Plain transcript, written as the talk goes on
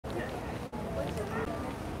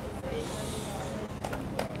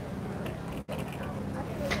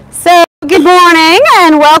Good morning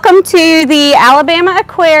and welcome to the Alabama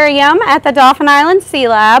Aquarium at the Dauphin Island Sea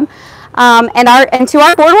Lab and to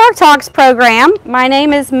our Boardwalk Talks program. My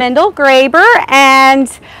name is Mendel Graber, and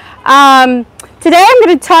today I'm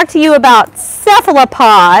going to talk to you about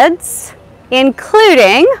cephalopods,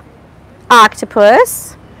 including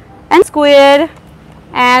octopus and squid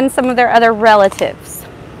and some of their other relatives.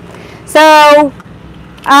 So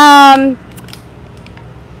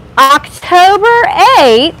October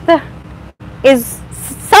 8th is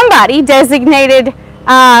somebody designated,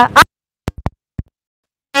 that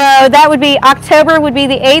would be October would be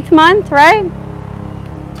the 8th month, right?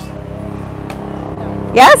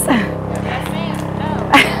 Yes?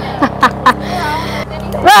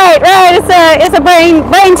 Right. It's a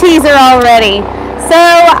brain teaser already. So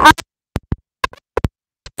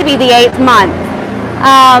to be the 8th month.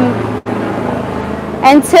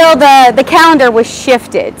 Until the calendar was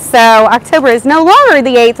shifted. So October is no longer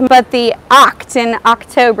the 8th, but the oct in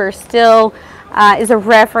October still is a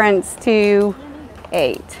reference to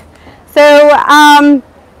 8. So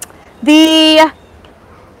the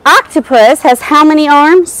octopus has how many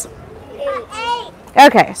arms? 8.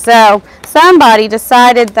 Okay, so somebody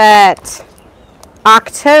decided that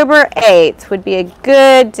October 8th would be a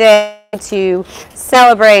good day to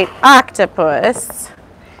celebrate octopus.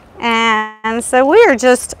 And so we are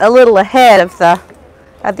just a little ahead of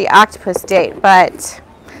the octopus date, but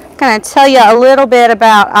I'm going to tell you a little bit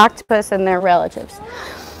about octopus and their relatives.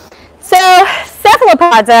 So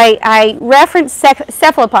cephalopods, I referenced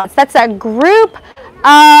cephalopods. That's a group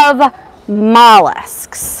of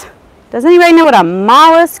mollusks. Does anybody know what a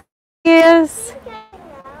mollusk is?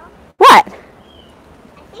 What? I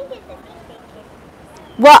think it's a sea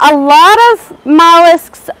creature. Well, a lot of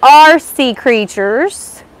mollusks are sea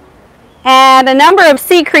creatures. And a number of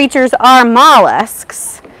sea creatures are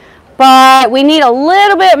mollusks, but we need a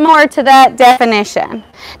little bit more to that definition.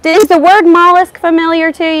 Is the word mollusk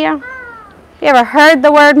familiar to you? You ever heard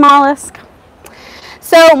the word mollusk?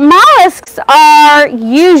 So mollusks are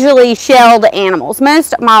usually shelled animals.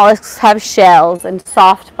 Most mollusks have shells and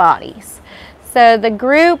soft bodies. So the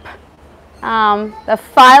group, the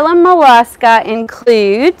phylum Mollusca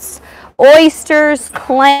includes oysters,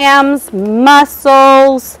 clams,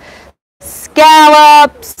 mussels,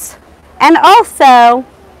 scallops, and also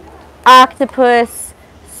octopus,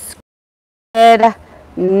 squid,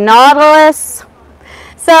 nautilus.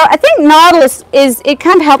 So I think nautilus it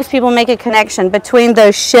kind of helps people make a connection between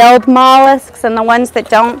those shelled mollusks and the ones that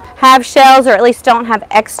don't have shells, or at least don't have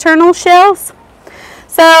external shells.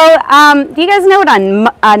 So do you guys know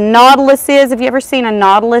what a nautilus is? Have you ever seen a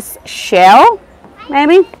nautilus shell?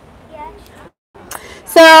 Maybe? Yes.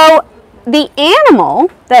 So the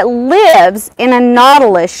animal that lives in a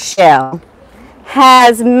nautilus shell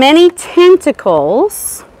has many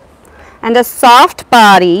tentacles and a soft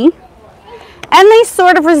body, and they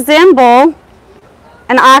sort of resemble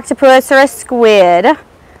an octopus or a squid.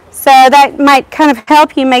 So that might kind of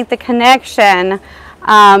help you make the connection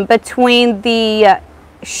between the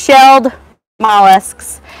shelled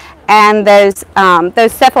mollusks and those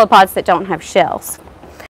cephalopods that don't have shells.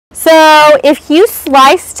 So if you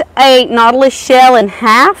sliced a nautilus shell in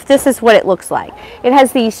half, this is what it looks like. It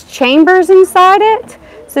has these chambers inside it.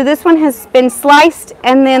 So this one has been sliced,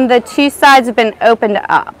 and then the two sides have been opened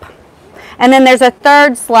up. And then there's a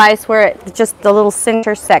third slice where just the little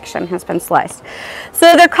center section has been sliced.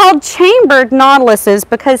 So they're called chambered nautiluses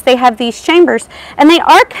because they have these chambers, and they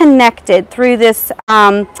are connected through this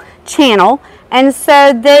channel. And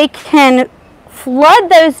so they can flood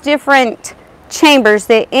those different chambers.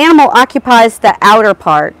 The animal occupies the outer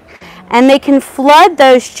part, and they can flood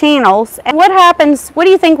those channels. And what happens, what do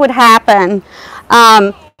you think would happen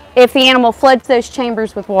if the animal floods those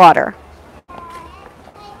chambers with water?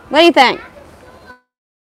 What do you think?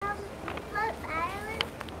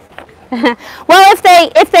 Well,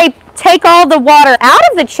 if they take all the water out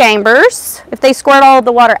of the chambers, if they squirt all of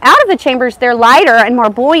the water out of the chambers, they're lighter and more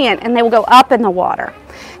buoyant, and they will go up in the water.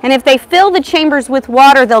 And if they fill the chambers with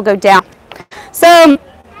water, they'll go down. So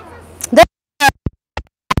there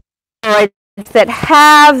are that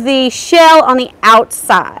have the shell on the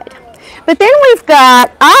outside. But then we've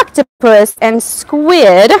got octopus and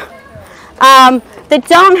squid that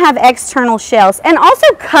don't have external shells, and also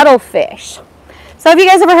cuttlefish. So have you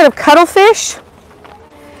guys ever heard of cuttlefish?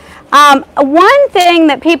 One thing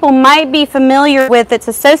that people might be familiar with that's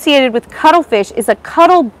associated with cuttlefish is a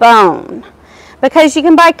cuttle bone, because you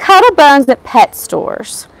can buy cuttle bones at pet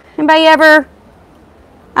stores. Anybody ever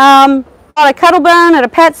bought a cuttle bone at a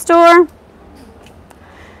pet store?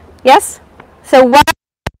 Yes? So what?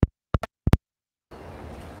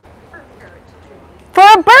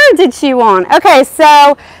 For a a bird to chew on. Okay,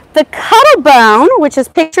 so the cuttle bone, which is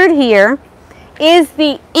pictured here, is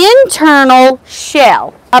the internal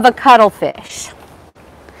shell of a cuttlefish.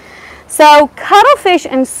 So cuttlefish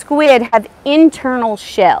and squid have internal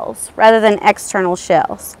shells rather than external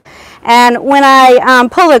shells. And when I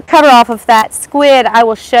pull the cover off of that squid, I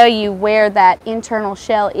will show you where that internal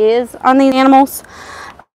shell is on these animals.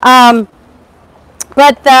 But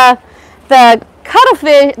the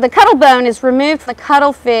cuttlefish, the cuttle bone is removed from the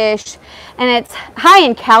cuttlefish, and it's high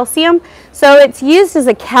in calcium, so it's used as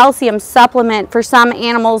a calcium supplement for some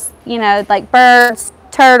animals, you know, like birds,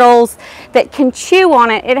 turtles, that can chew on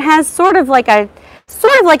it. It has sort of like a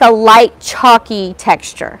light chalky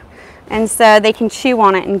texture, and so they can chew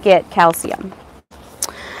on it and get calcium.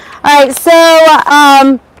 All right, so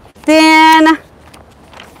then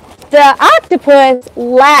the octopus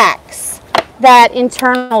lacks that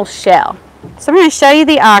internal shell. So I'm going to show you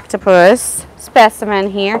the octopus specimen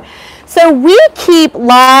here. So we keep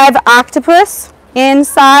live octopus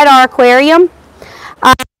inside our aquarium,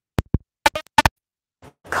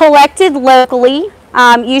 collected locally,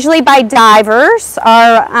 usually by divers,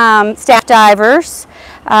 our staff divers,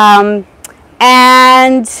 and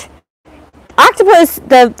octopus,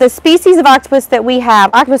 the species of octopus that we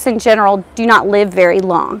have, octopus in general, do not live very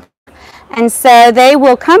long. And so they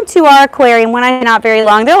will come to our aquarium when I'm not very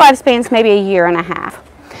long. Their lifespan's maybe a year and a half.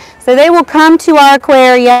 So they will come to our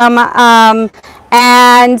aquarium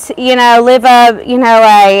and, you know, live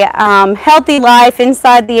a healthy life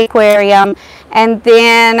inside the aquarium. And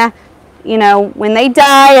then, you know, when they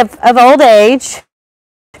die of old age,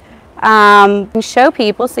 show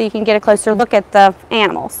people so you can get a closer look at the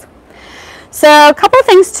animals. So a couple of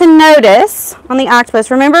things to notice on the octopus.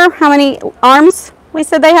 Remember how many arms we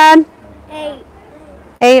said they had? 8.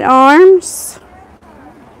 8 arms.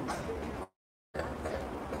 Do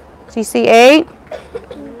you see 8? 1,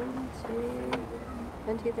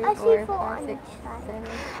 2, 3, I 4, see 4 5, on 6, each side. 7.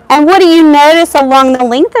 And what do you notice along the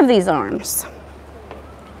length of these arms?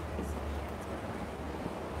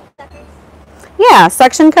 Yeah,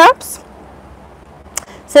 suction cups.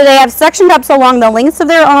 So they have suction cups along the lengths of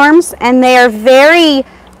their arms, and they are very,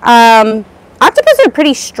 octopus are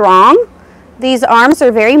pretty strong. These arms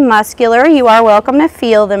are very muscular. You are welcome to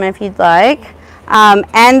feel them if you'd like.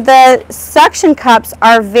 And the suction cups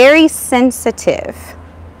are very sensitive.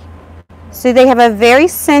 So they have a very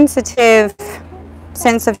sensitive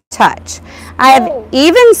sense of touch. I have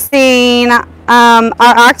even seen our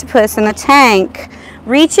octopus in the tank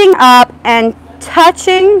reaching up and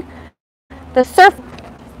touching the surface.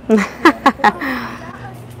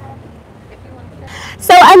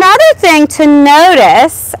 So another thing to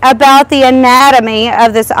notice about the anatomy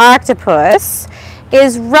of this octopus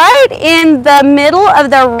is right in the middle of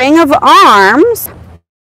the ring of arms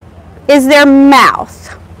is their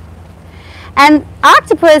mouth. And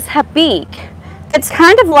octopus have a beak. It's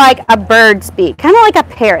kind of like a bird's beak, kind of like a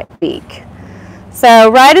parrot beak. So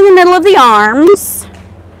right in the middle of the arms.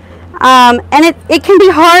 And it can be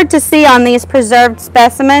hard to see on these preserved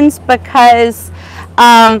specimens because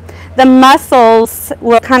the muscles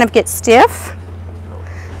will kind of get stiff.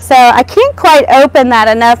 So I can't quite open that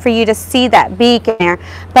enough for you to see that beak in there.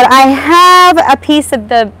 But I have a piece of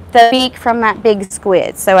the beak from that big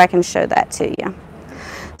squid, so I can show that to you.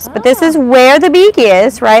 But this is where the beak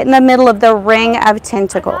is, right in the middle of the ring of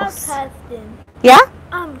tentacles. Yeah?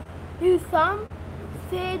 Do some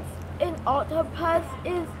squids in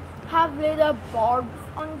octopuses have little barbs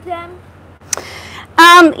on them?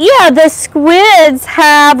 Yeah, the squids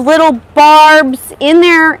have little barbs in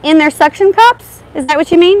their suction cups. Is that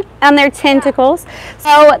what you mean? On their tentacles.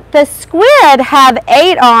 So the squid have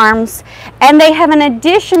 8 arms, and they have an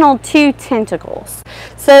additional 2 tentacles.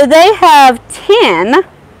 So they have 10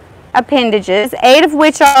 appendages, 8 of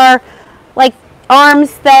which are like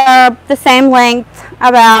arms that are the same length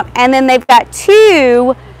about, and then they've got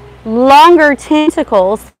 2 longer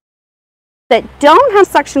tentacles that don't have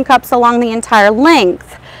suction cups along the entire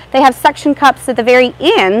length. They have suction cups at the very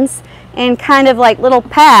ends and kind of like little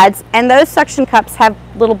pads, and those suction cups have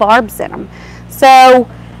little barbs in them. So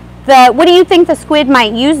what do you think the squid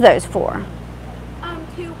might use those for?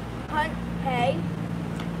 To hunt prey.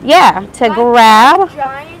 Yeah, to grab.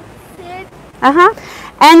 Giant squid.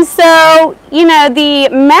 And so, you know, the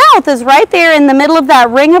mouth is right there in the middle of that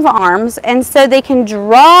ring of arms, and so they can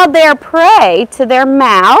draw their prey to their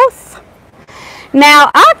mouth.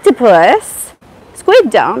 Now, octopus, squid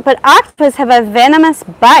don't, but octopus have a venomous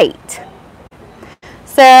bite.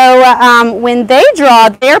 So when they draw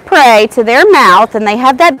their prey to their mouth, and they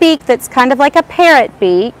have that beak that's kind of like a parrot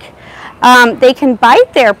beak, they can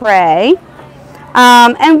bite their prey.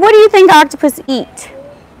 And what do you think octopus eat?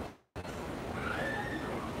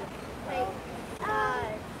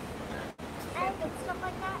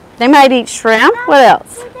 They might eat shrimp. What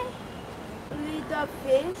else? Eat the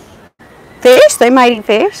fish. Fish? They might eat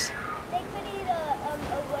fish. They could eat a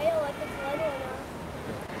whale like it's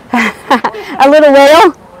little enough. A little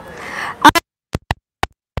whale.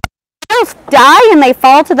 Die and they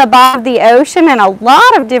fall to the bottom of the ocean, and a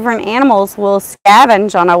lot of different animals will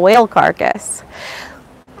scavenge on a whale carcass. There's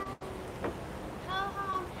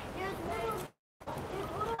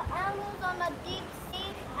little animals on the deep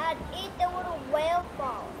sea that eat the little whale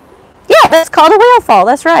falls. Yeah, that's called a whale fall.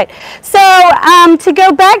 That's right. So to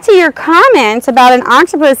go back to your comments about an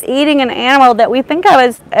octopus eating an animal that we think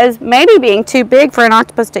of as maybe being too big for an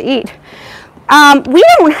octopus to eat, we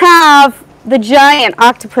don't have the giant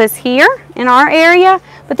octopus here in our area,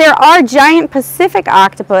 but there are giant Pacific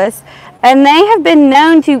octopus, and they have been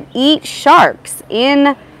known to eat sharks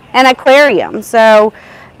in an aquarium. So,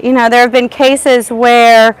 you know, there have been cases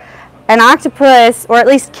where an octopus, or at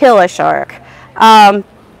least kill a shark,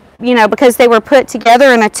 you know, because they were put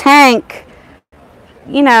together in a tank,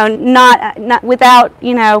 you know, not without,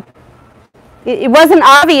 you know, it wasn't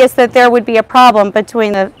obvious that there would be a problem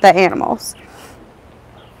between the animals.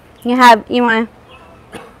 You want to?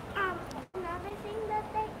 Another thing that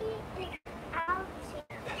they eat is algae.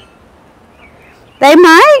 They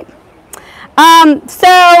might.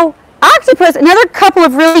 So octopus, another couple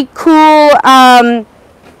of really cool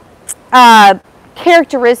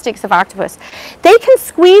characteristics of octopus. They can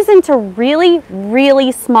squeeze into really,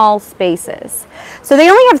 really small spaces. So they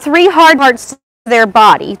only have 3 hard parts to their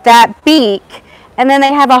body, that beak, and then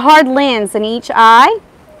they have a hard lens in each eye.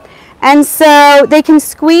 And so they can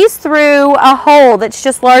squeeze through a hole that's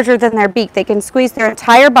just larger than their beak. They can squeeze their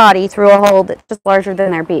entire body through a hole that's just larger than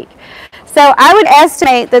their beak. So I would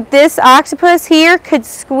estimate that this octopus here could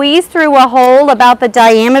squeeze through a hole about the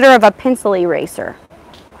diameter of a pencil eraser.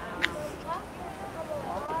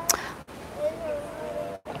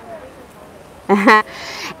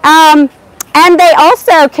 And they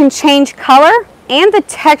also can change color and the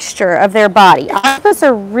texture of their body. Octopus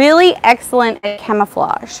are really excellent at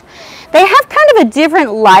camouflage. They have kind of a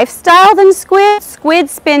different lifestyle than squid.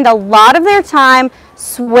 Squids spend a lot of their time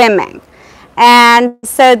swimming. And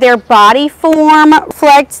so their body form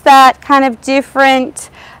reflects that kind of different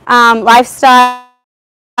lifestyle.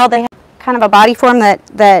 They have kind of a body form that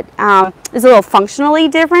is a little functionally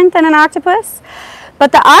different than an octopus.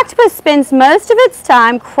 But the octopus spends most of its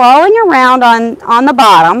time crawling around on the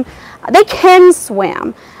bottom. They can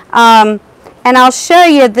swim. And I'll show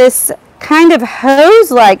you this kind of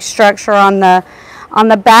hose-like structure on the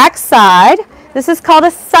back side. This is called a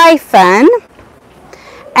siphon.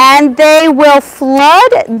 And they will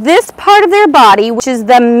flood this part of their body, which is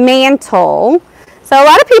the mantle. So a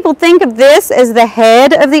lot of people think of this as the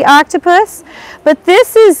head of the octopus, but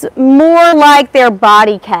this is more like their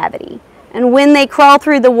body cavity. And when they crawl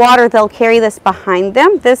through the water, they'll carry this behind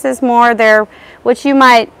them. This is more their, what you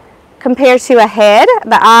might compare to a head,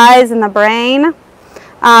 the eyes and the brain.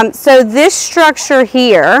 So this structure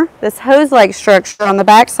here, this hose-like structure on the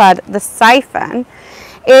back side, the siphon,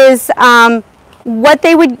 is what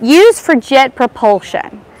they would use for jet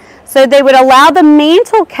propulsion. So they would allow the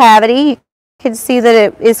mantle cavity, you can see that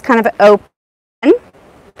it is kind of open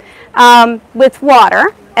with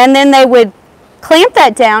water, and then they would clamp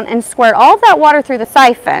that down and squirt all of that water through the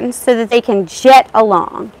siphon so that they can jet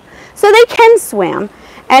along. So they can swim.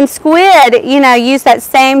 And squid, you know, use that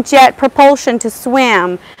same jet propulsion to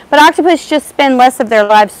swim. But octopus just spend less of their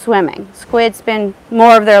lives swimming. Squid spend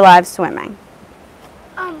more of their lives swimming.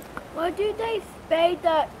 What do they spray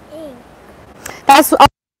the ink?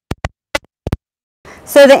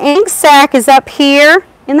 So the ink sac is up here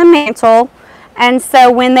in the mantle. And so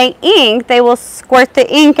when they ink, they will squirt the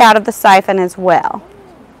ink out of the siphon as well.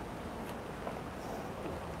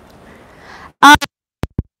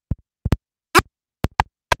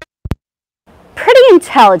 Pretty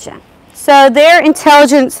intelligent. So their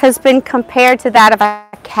intelligence has been compared to that of a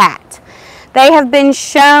cat. They have been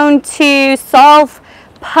shown to solve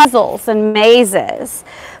puzzles and mazes.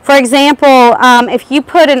 For example, if you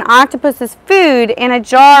put an octopus's food in a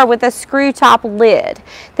jar with a screw top lid,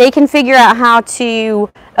 they can figure out how to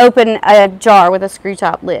open a jar with a screw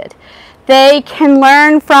top lid. They can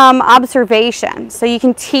learn from observation, so you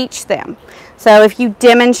can teach them. So if you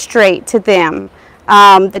demonstrate to them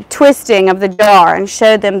the twisting of the jar and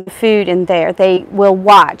show them the food in there, they will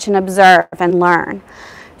watch and observe and learn.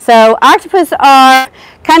 So octopus are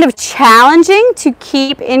kind of challenging to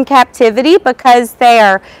keep in captivity because they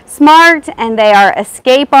are smart and they are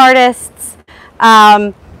escape artists.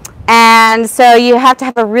 And so you have to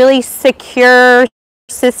have a really secure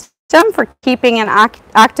system for keeping an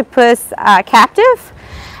octopus captive.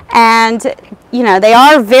 And, you know, they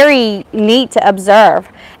are very neat to observe.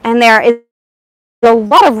 And there is a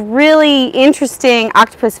lot of really interesting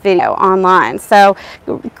octopus video online. So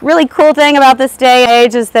really cool thing about this day and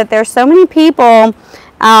age is that there's so many people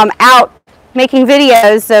out making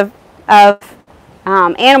videos of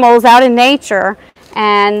animals out in nature,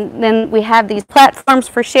 and then we have these platforms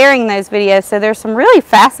for sharing those videos. So there's some really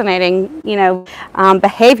fascinating, you know,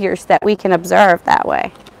 behaviors that we can observe that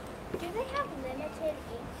way. Do they have limited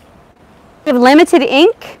ink? They have limited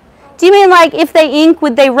ink? Do you mean like if they ink,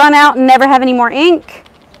 would they run out and never have any more ink?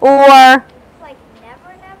 Or? Like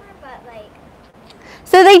never, but like...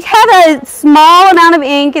 So they have a small amount of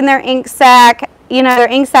ink in their ink sac. You know, their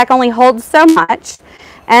ink sac only holds so much.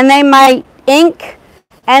 And they might ink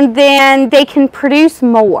and then they can produce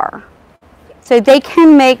more. So they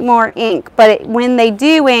can make more ink. But when they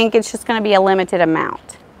do ink, it's just going to be a limited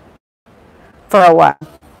amount for a while.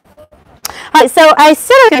 All right, so I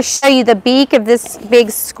said I'm going to show you the beak of this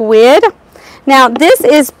big squid. Now, this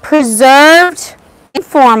is preserved in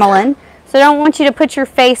formalin, so I don't want you to put your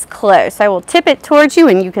face close. I will tip it towards you,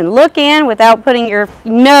 and you can look in without putting your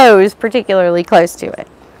nose particularly close to it.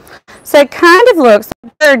 So it kind of looks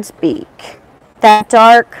like a bird's beak. That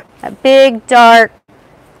dark, that big, dark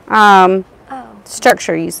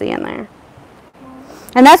structure you see in there.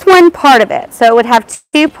 And that's one part of it. So it would have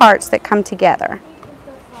two parts that come together.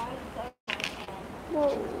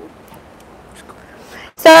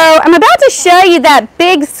 So I'm about to show you that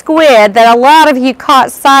big squid that a lot of you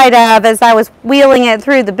caught sight of as I was wheeling it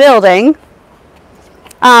through the building.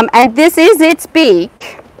 And this is its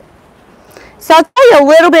beak. So I'll tell you a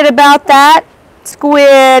little bit about that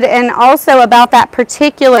squid and also about that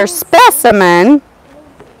particular specimen.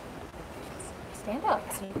 Stand up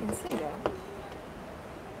so you can see that.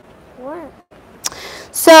 What?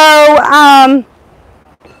 So,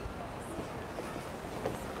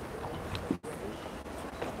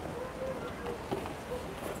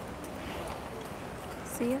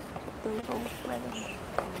 See it? The little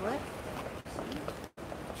what?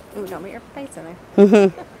 Ooh, don't put your face in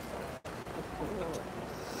there.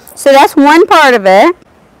 So that's one part of it.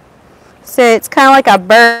 So it's kind of like a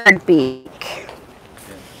bird beak.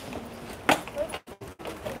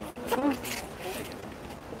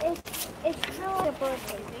 It's kind of like a bird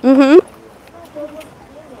beak. Mm-hmm.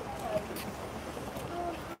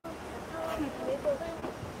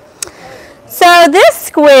 So this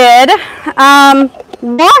squid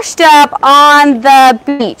washed up on the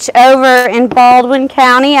beach over in Baldwin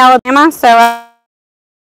County, Alabama.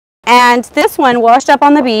 And this one washed up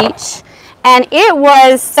on the beach, and it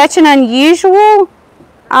was such an unusual,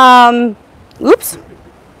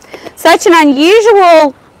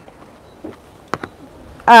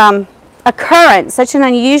 occurrence, such an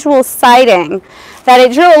unusual sighting that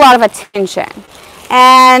it drew a lot of attention.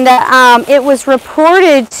 And it was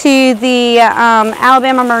reported to the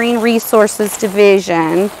Alabama Marine Resources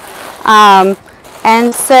Division.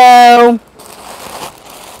 And so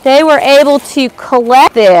they were able to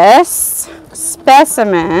collect this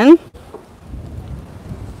specimen,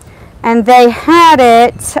 and they had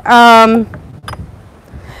it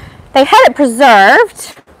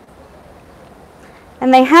preserved,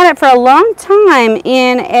 and they had it for a long time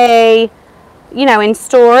in in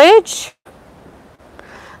storage.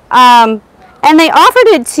 And they offered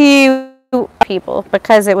it to people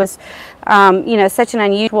because it was, such an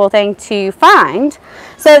unusual thing to find.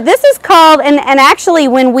 So this is called, and actually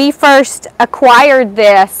when we first acquired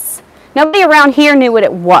this, nobody around here knew what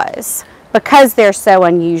it was because they're so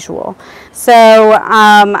unusual. So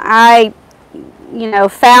I,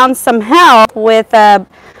 found some help with a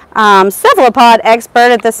cephalopod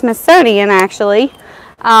expert at the Smithsonian, actually.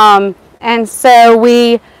 And so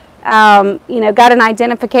we got an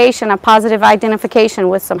identification, a positive identification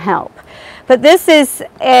with some help. But this is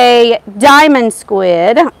a diamond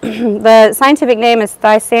squid. The scientific name is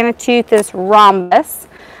Cephalopods rhombus,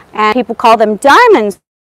 and people call them diamond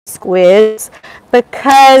squids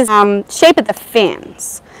because shape of the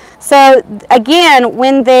fins. So again,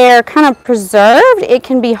 when they're kind of preserved, it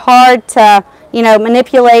can be hard to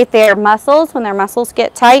manipulate their muscles when their muscles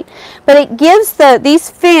get tight. But it gives these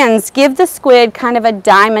fins give the squid kind of a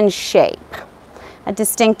diamond shape, a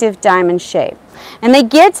distinctive diamond shape. And they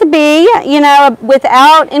get to be,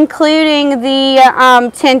 without including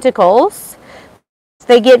the tentacles,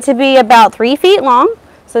 they get to be about 3 feet long.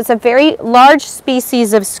 So it's a very large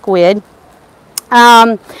species of squid.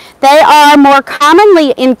 They are more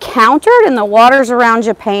commonly encountered in the waters around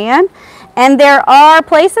Japan. And there are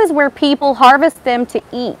places where people harvest them to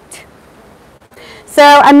eat. So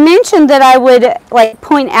I mentioned that I would like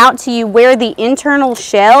point out to you where the internal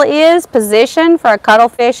shell is positioned for a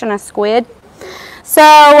cuttlefish and a squid. So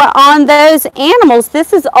on those animals,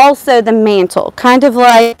 this is also the mantle, kind of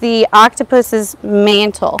like the octopus's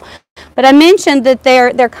mantle. But I mentioned that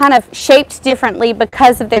they're kind of shaped differently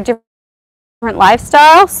because of their different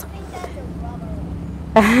lifestyles.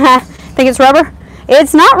 Think it's rubber?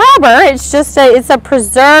 It's not rubber. It's just it's a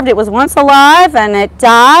preserved. It was once alive and it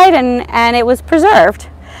died and it was preserved.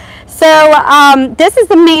 So this is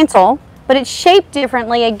the mantle, but it's shaped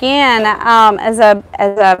differently again as a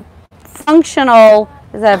functional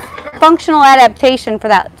adaptation for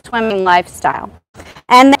that swimming lifestyle,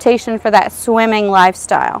 and adaptation for that swimming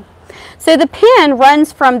lifestyle. So the pin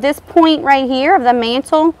runs from this point right here of the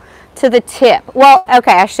mantle to the tip. Well,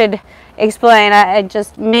 okay, I should explain. I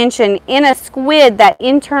just mentioned in a squid that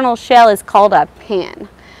internal shell is called a pin,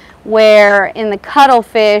 where in the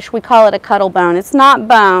cuttlefish we call it a cuttle bone. It's not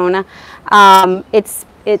bone.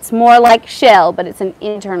 It's more like shell, but it's an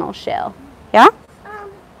internal shell. Yeah?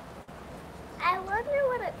 I wonder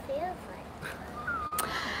what it feels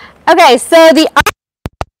like. Okay, so the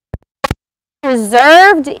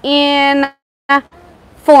preserved in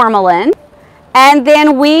formalin, and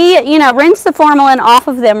then we, rinse the formalin off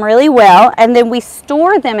of them really well, and then we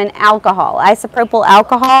store them in alcohol, isopropyl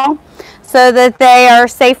alcohol, so that they are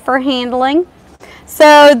safe for handling.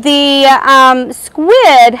 So the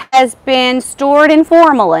squid has been stored in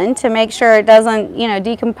formalin to make sure it doesn't,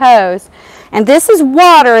 decompose. And this is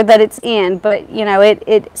water that it's in, but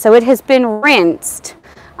so it has been rinsed.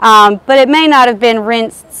 But it may not have been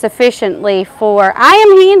rinsed sufficiently for, I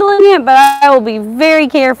am handling it, but I will be very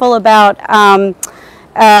careful about,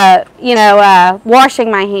 washing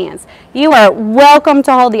my hands. You are welcome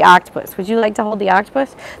to hold the octopus. Would you like to hold the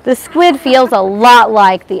octopus? The squid feels a lot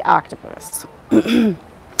like the octopus. Right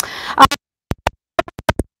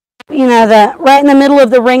in the middle of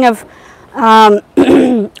the ring of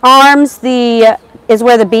arms, is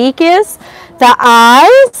where the beak is. The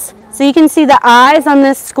eyes. So you can see the eyes on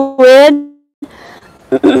this squid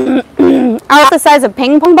are the size of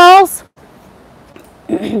ping pong balls.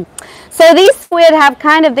 So these squid have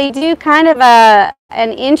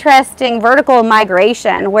an interesting vertical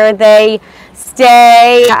migration where they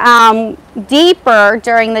stay deeper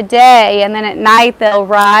during the day, and then at night they'll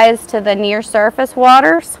rise to the near surface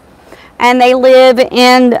waters. And they live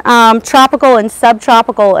in tropical and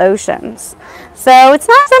subtropical oceans. So it's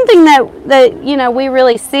not something that we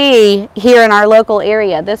really see here in our local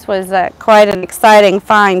area. This was quite an exciting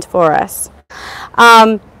find for us.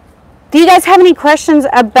 Do you guys have any questions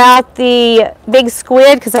about the big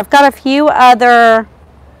squid? Because I've got a few other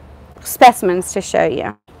specimens to show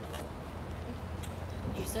you.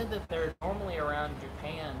 You said that they're normally around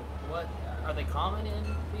Japan. What are they common in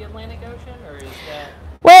the Atlantic Ocean, or is that?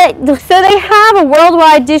 Well, so they have a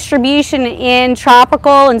worldwide distribution in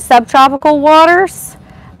tropical and subtropical waters.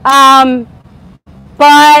 But,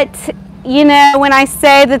 when I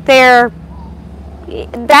say that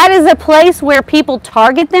that is a place where people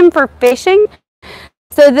target them for fishing,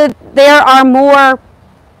 so that there are more,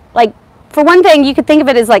 for one thing, you could think of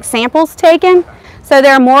it as like samples taken. So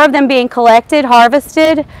there are more of them being collected,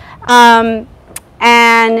 harvested, and,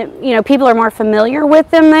 people are more familiar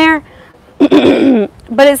with them there.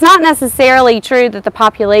 But it's not necessarily true that the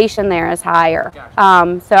population there is higher.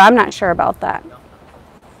 So I'm not sure about that.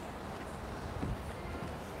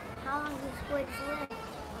 How long do squids live?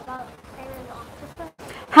 About the same as octopus?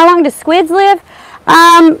 How long do squids live?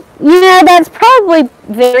 That's probably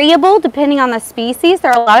variable depending on the species.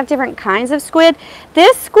 There are a lot of different kinds of squid.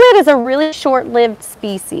 This squid is a really short-lived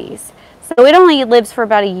species. So it only lives for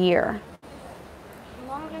about a year.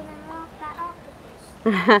 Longer than that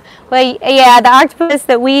octopus. Well, yeah, the octopus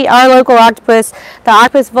our local octopus, the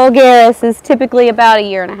Octopus vulgaris, is typically about a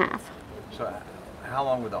year and a half. So how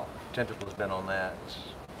long would the tentacles been on that?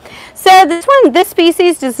 So this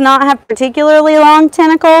species does not have particularly long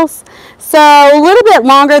tentacles. So a little bit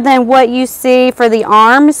longer than what you see for the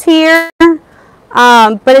arms here.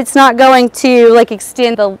 But it's not going to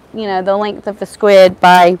extend the length of the squid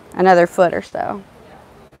by another foot or so.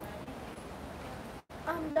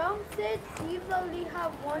 Don't say thieves only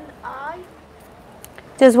have one eye.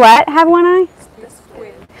 Does what have one eye? The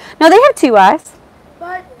squid. No, they have two eyes.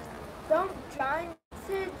 But don't giant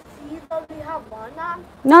thieves only have one eye?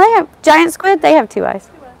 No, they have giant squid. They have two eyes.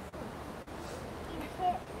 You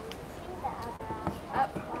can't see the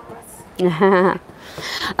other eye.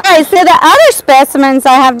 All right, so the other specimens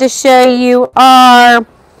I have to show you are,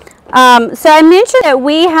 so I mentioned that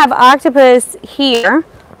we have octopus here,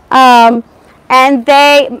 and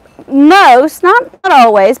most, not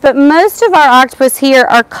always, but most of our octopus here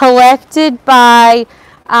are collected by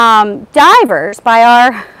divers, by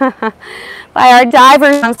our by our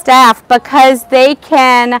divers on staff, because they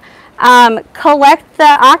can collect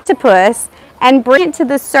the octopus and bring it to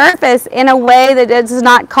the surface in a way that does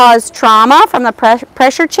not cause trauma from the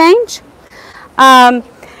pressure change.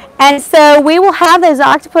 And so we will have those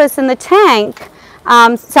octopus in the tank.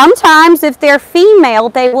 Sometimes if they're female,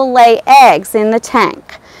 they will lay eggs in the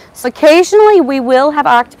tank. So occasionally we will have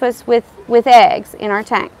octopus with eggs in our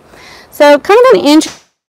tank. So kind of an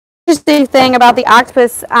interesting thing about the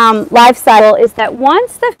octopus life cycle is that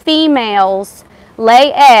once the females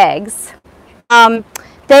lay eggs,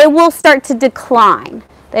 they will start to decline.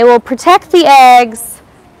 They will protect the eggs,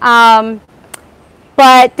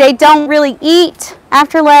 but they don't really eat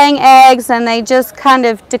after laying eggs, and they just kind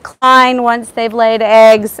of decline once they've laid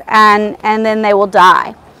eggs, and then they will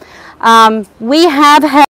die. We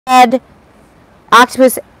have had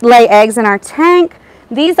octopus lay eggs in our tank.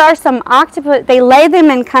 These are some octopus, they lay them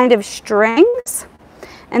in kind of strings,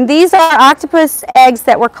 and these are octopus eggs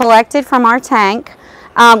that were collected from our tank.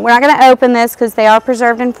 We're not going to open this because they are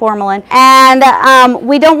preserved in formalin, and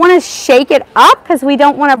we don't want to shake it up because we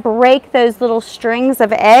don't want to break those little strings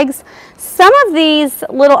of eggs. Some of these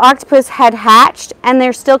little octopus had hatched, and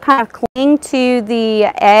they're still kind of clinging to the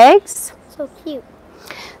eggs. So cute.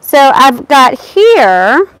 So I've got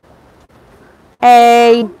here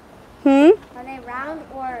a, Are they round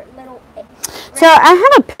or little? So I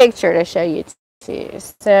have a picture to show you too.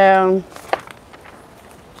 So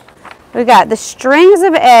we got the strings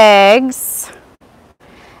of eggs,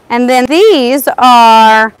 and then these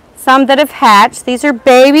are some that have hatched. These are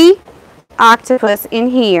baby octopus in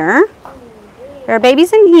here. There are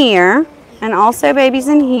babies in here, and also babies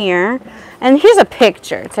in here. And here's a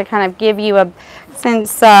picture to kind of give you a,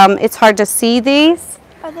 since it's hard to see these.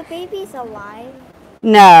 Are the babies alive?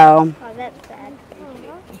 No. Oh, that's sad.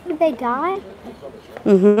 Did they die?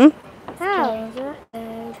 Mm-hmm. How?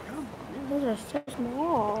 Those are so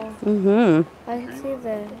small. Mm-hmm. I can see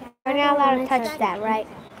the... We're not allowed to touch that, right?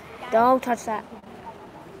 Don't touch that.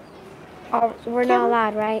 Oh, we're not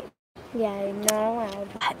allowed, right? Yeah, you're not allowed.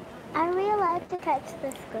 Are we allowed to touch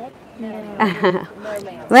the squid? No.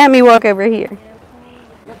 Let me walk over here.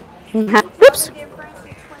 Oops.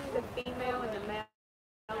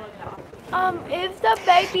 Is the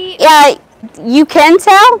baby... Yeah, you can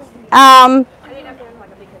tell. I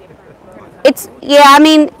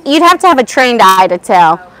mean, you'd have to have a trained eye to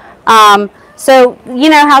tell. So, you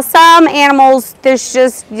know how some animals,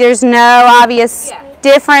 there's no obvious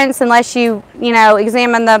difference unless you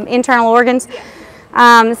examine the internal organs.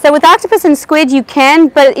 So with octopus and squid, you can,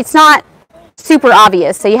 but it's not super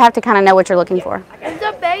obvious, so you have to kind of know what you're looking for. Is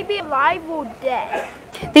the baby alive or dead?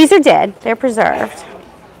 These are dead. They're preserved.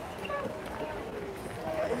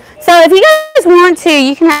 So if you guys want to,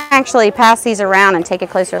 you can actually pass these around and take a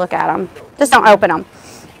closer look at them. Just don't open them.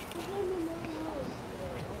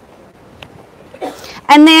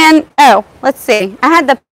 And then, oh, let's see. I had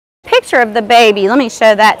the picture of the baby. Let me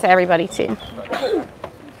show that to everybody too.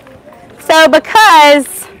 So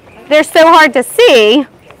because they're so hard to see,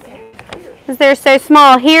 because they're so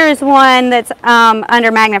small, here's one that's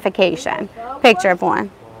under magnification. Picture of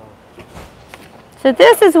one. So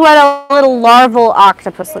this is what a little larval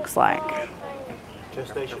octopus looks like.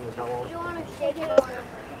 Gestation is how long?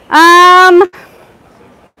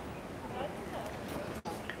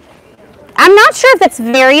 I'm not sure if that's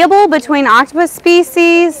variable between octopus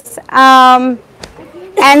species. And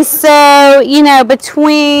so,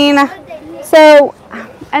 so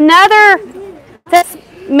another, that's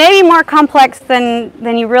maybe more complex than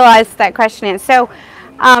you realize that question is. So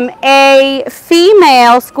a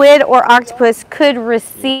female squid or octopus could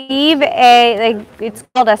receive it's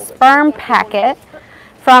called a sperm packet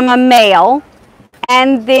from a male,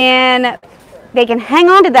 and then they can hang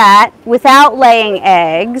on to that without laying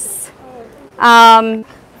eggs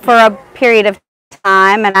for a period of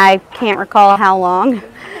time, and I can't recall how long.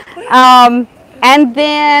 And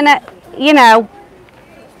then,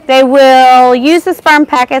 they will use the sperm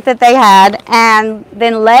packet that they had and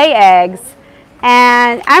then lay eggs.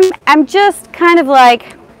 And I'm just kind of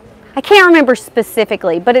like, I can't remember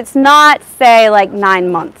specifically, but it's not, say, like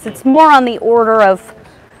 9 months. It's more on the order of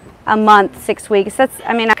a month, 6 weeks.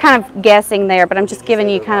 I'm kind of guessing there, but I'm just giving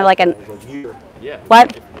you kind of like an... Yeah.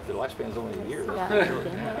 What? The lifespan is only a year.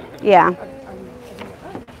 Yeah.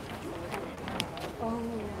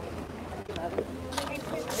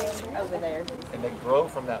 Over there. And they grow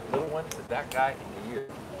from that little one to that guy in a year.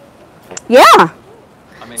 Yeah.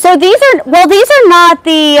 So these are not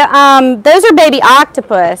the, those are baby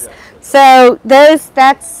octopus. So that's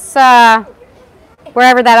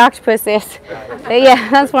wherever that octopus is. Yeah,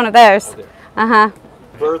 that's one of those.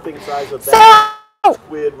 Birthing size of that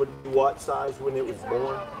squid would be what size when it was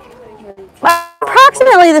born?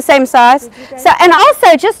 Approximately the same size. So, and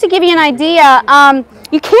also, just to give you an idea,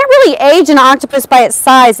 you can't really age an octopus by its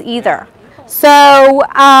size either. So,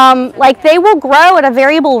 like they will grow at a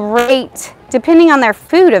variable rate depending on their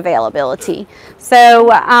food availability.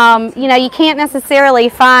 So, you know, you can't necessarily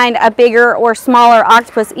find a bigger or smaller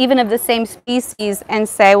octopus, even of the same species, and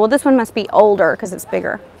say, well, this one must be older because it's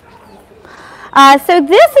bigger. So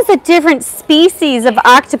this is a different species of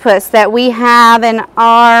octopus that we have in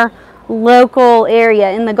our local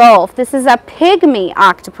area in the Gulf. This is a pygmy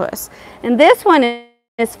octopus, and this one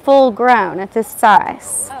is full grown at this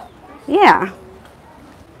size. Yeah.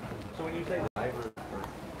 So when you say diver,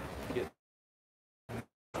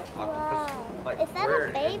 Is that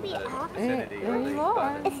a baby octopus?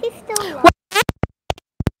 Is he still alive?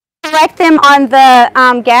 Collect them on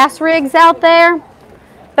the gas rigs out there,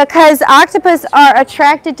 because octopus are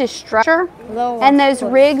attracted to structure, and those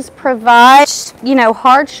rigs provide, you know,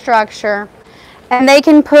 hard structure, and they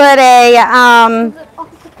can put a,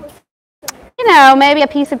 you know, maybe a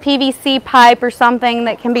piece of PVC pipe or something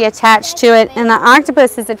that can be attached to it, and the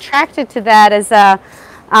octopus is attracted to that as a,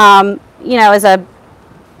 you know, as a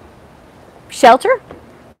shelter,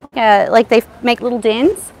 like they make little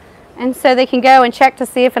dens, and so they can go and check to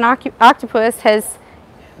see if an octopus has,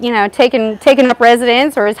 you know, taken up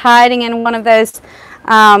residence or is hiding in one of those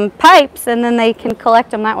pipes, and then they can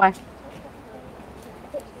collect them that way.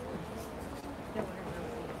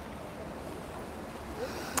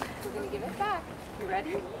 We're going to give it back. You ready?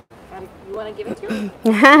 You want to give it to him?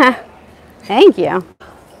 Thank you.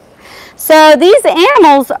 So these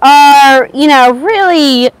animals are, you know,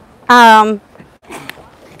 really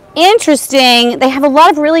interesting. They have a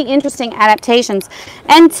lot of really interesting adaptations,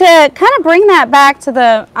 and to kind of bring that back to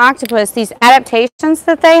the octopus, these adaptations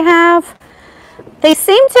that they have, they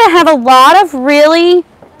seem to have a lot of really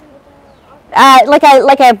like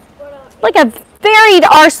a varied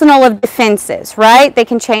arsenal of defenses, right? They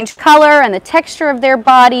can change color and the texture of their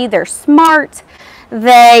body. They're smart.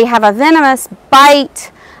 They have a venomous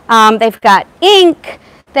bite. They've got ink.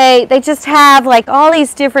 They just have like all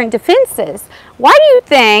these different defenses. Why do you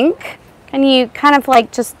think, can you kind of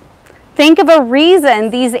like just think of a reason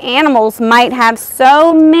these animals might have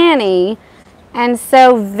so many and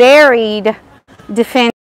so varied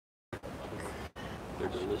defenses?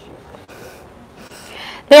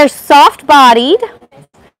 They're soft-bodied,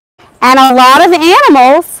 and a lot of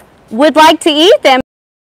animals would like to eat them.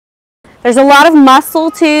 There's a lot of muscle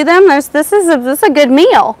to them. This is a good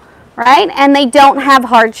meal, right? And they don't have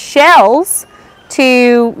hard shells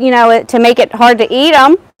to, you know, to make it hard to eat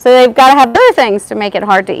them. So they've got to have other things to make it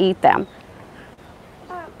hard to eat them.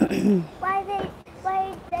 Why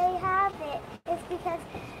they have it is because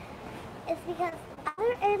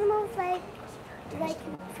other animals like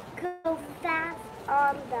go fast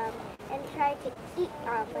on them and try to eat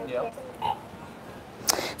on them. Yep.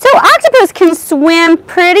 So octopus can swim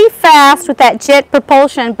pretty fast with that jet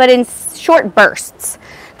propulsion, but in short bursts.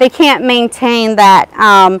 They can't maintain that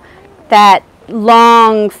that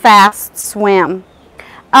long, fast swim.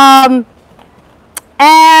 And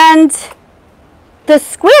the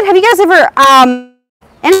squid. Have you guys ever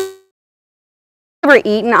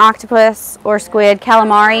eaten octopus or squid,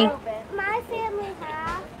 calamari? My family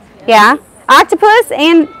has. Yeah, octopus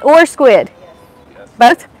or squid,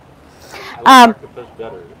 both. Octopus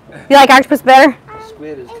better. You like octopus better?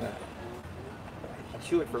 Squid is kind of, I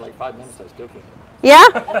chew it for like 5 minutes, I still feel it. Yeah?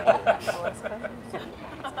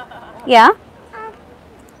 Yeah?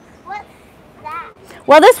 What's that?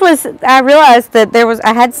 Well, I realized that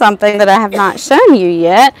I had something that I have not shown you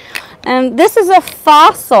yet. And this is a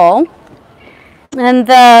fossil. And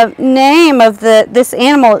the name of this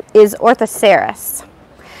animal is Orthoceras.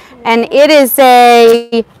 And it is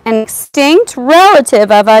an extinct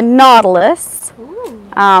relative of a nautilus.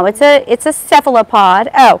 It's a cephalopod.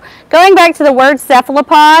 Oh, going back to the word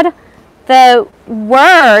cephalopod, the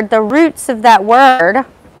roots of that word,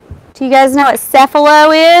 do you guys know what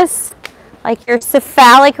cephalo is? Like your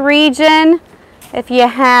cephalic region. If you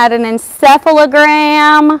had an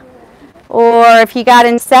encephalogram, or if you got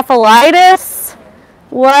encephalitis,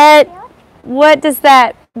 what does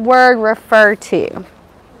that word refer to?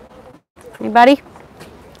 Anybody?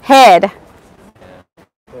 Head.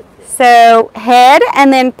 So head,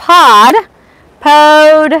 and then pod,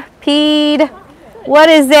 peed. What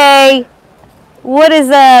is a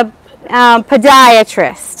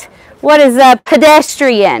podiatrist? What is a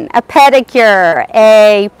pedestrian? A pedicure,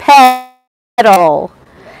 a pedal.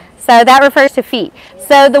 So that refers to feet.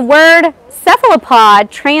 So the word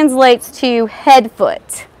cephalopod translates to head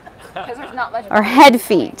foot. Because there's not much. Or head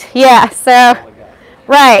feet. Yeah, so,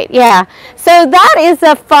 right, yeah. So that is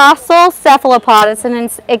a fossil cephalopod. It's an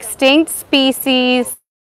extinct species.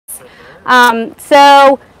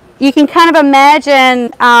 So you can kind of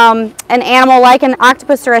imagine an animal like an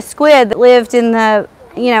octopus or a squid that lived in the,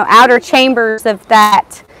 outer chambers of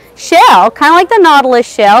that shell, kind of like the nautilus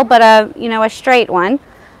shell, but a straight one.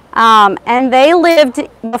 And they lived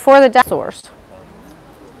before the dinosaurs.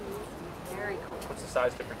 What's the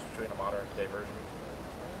size difference between a modern day version?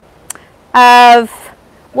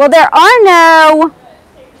 Well, there are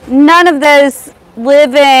none of those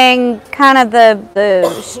living kind of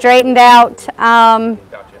the straightened out,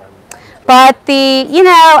 but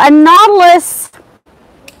a nautilus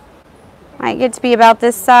might get to be about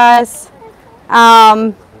this size.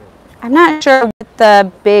 I'm not sure what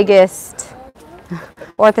the biggest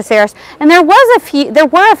Orthoceras, and there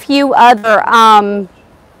were a few other,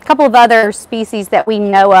 couple of other species that we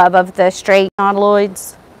know of the straight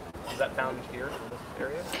nautiloids. Is that found here in this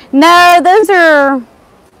area? No,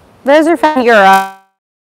 those are found in Europe. I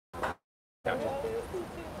have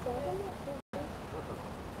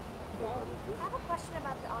a question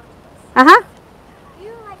about the octopus. Do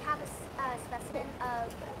you have a specimen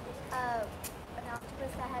of an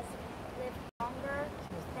octopus that has lived longer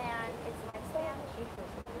than its lifespan?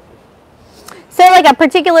 So like a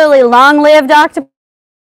particularly long-lived octopus?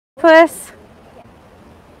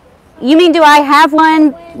 You mean, do I have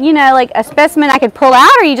one, like a specimen I could pull out,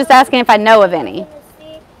 or are you just asking if I know of any?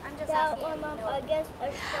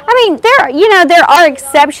 I mean, there are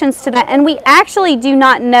exceptions to that, and we actually do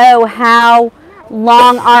not know how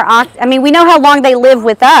long we know how long they live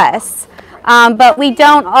with us, but we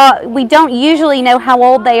don't usually know how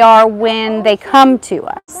old they are when they come to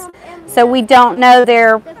us. So we don't know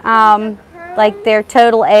their their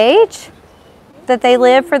total age that they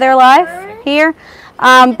live for their life here.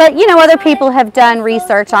 But other people have done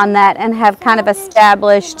research on that and have kind of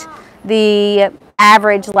established the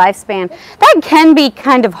average lifespan. That can be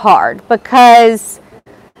kind of hard because,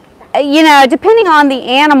 depending on the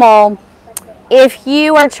animal, if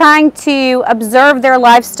you are trying to observe their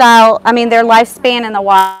their lifespan in the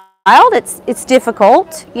wild, it's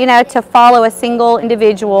difficult, to follow a single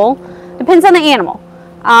individual. Depends on the animal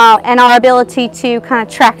and our ability to kind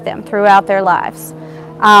of track them throughout their lives.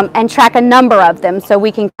 And track a number of them so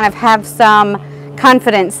we can kind of have some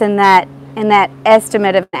confidence in that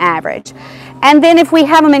estimate of an average. And then if we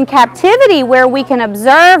have them in captivity where we can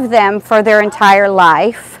observe them for their entire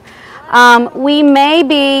life, we may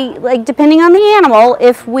be, depending on the animal,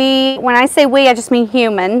 when I say we, I just mean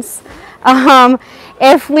humans,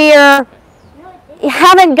 if we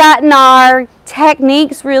haven't gotten our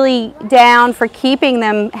techniques really down for keeping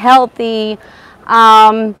them healthy,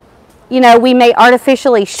 we may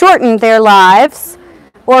artificially shorten their lives,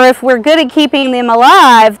 or if we're good at keeping them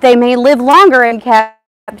alive, they may live longer in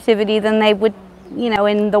captivity than they would,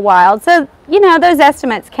 in the wild. So, those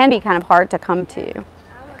estimates can be kind of hard to come to.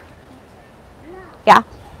 Yeah?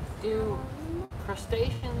 Do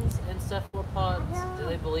crustaceans and cephalopods, do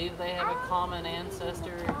they believe they have a common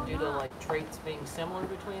ancestor due to traits being similar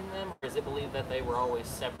between them, or is it believed that they were always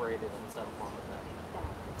separated in some form of that?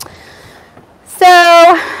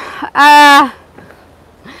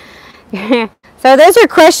 So those are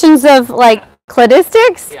questions of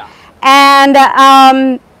cladistics. Yeah.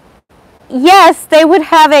 And yes, they would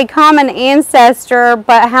have a common ancestor,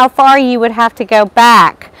 but how far you would have to go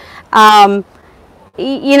back.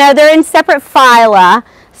 They're in separate phyla.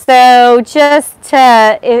 So just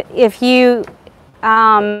if you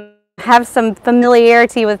have some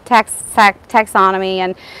familiarity with taxonomy,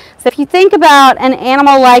 and so if you think about an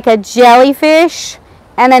animal like a jellyfish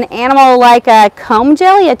and an animal like a comb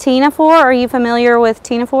jelly, a ctenophore, are you familiar with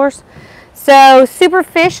ctenophores? So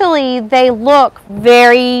superficially they look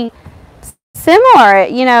very similar.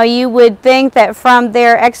 You would think that from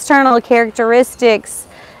their external characteristics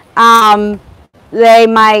they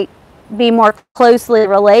might be more closely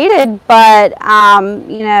related, but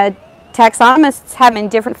taxonomists have them in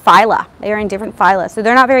different phyla. They are in different phyla, so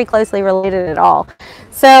they're not very closely related at all.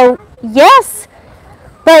 So yes,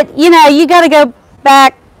 but you got to go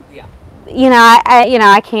back. Yeah.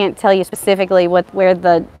 I can't tell you specifically where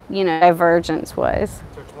the divergence was.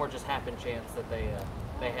 So it's more just happen chance that they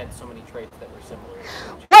had so many traits that were similar.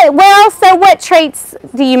 Right. Well, so what traits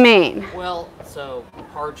do you mean? Well, so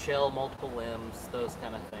hard shell, multiple limbs, those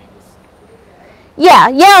kind of things.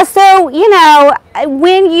 Yeah. So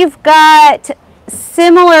when you've got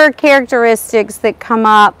similar characteristics that come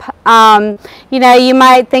up. You know, you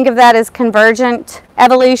might think of that as convergent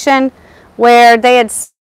evolution, where they had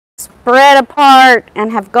spread apart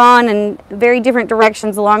and have gone in very different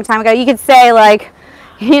directions a long time ago. You could say, like,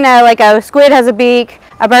 you know, like a squid has a beak,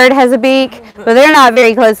 a bird has a beak, but they're not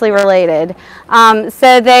very closely related.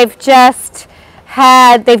 So they've just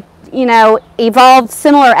had, you know, evolved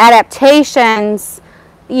similar adaptations,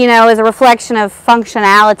 you know, as a reflection of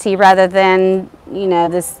functionality rather than, you know,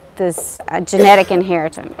 this genetic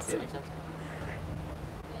inheritance.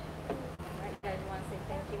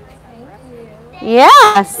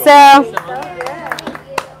 Yeah, so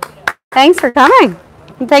thanks for coming.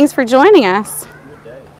 And thanks for joining us.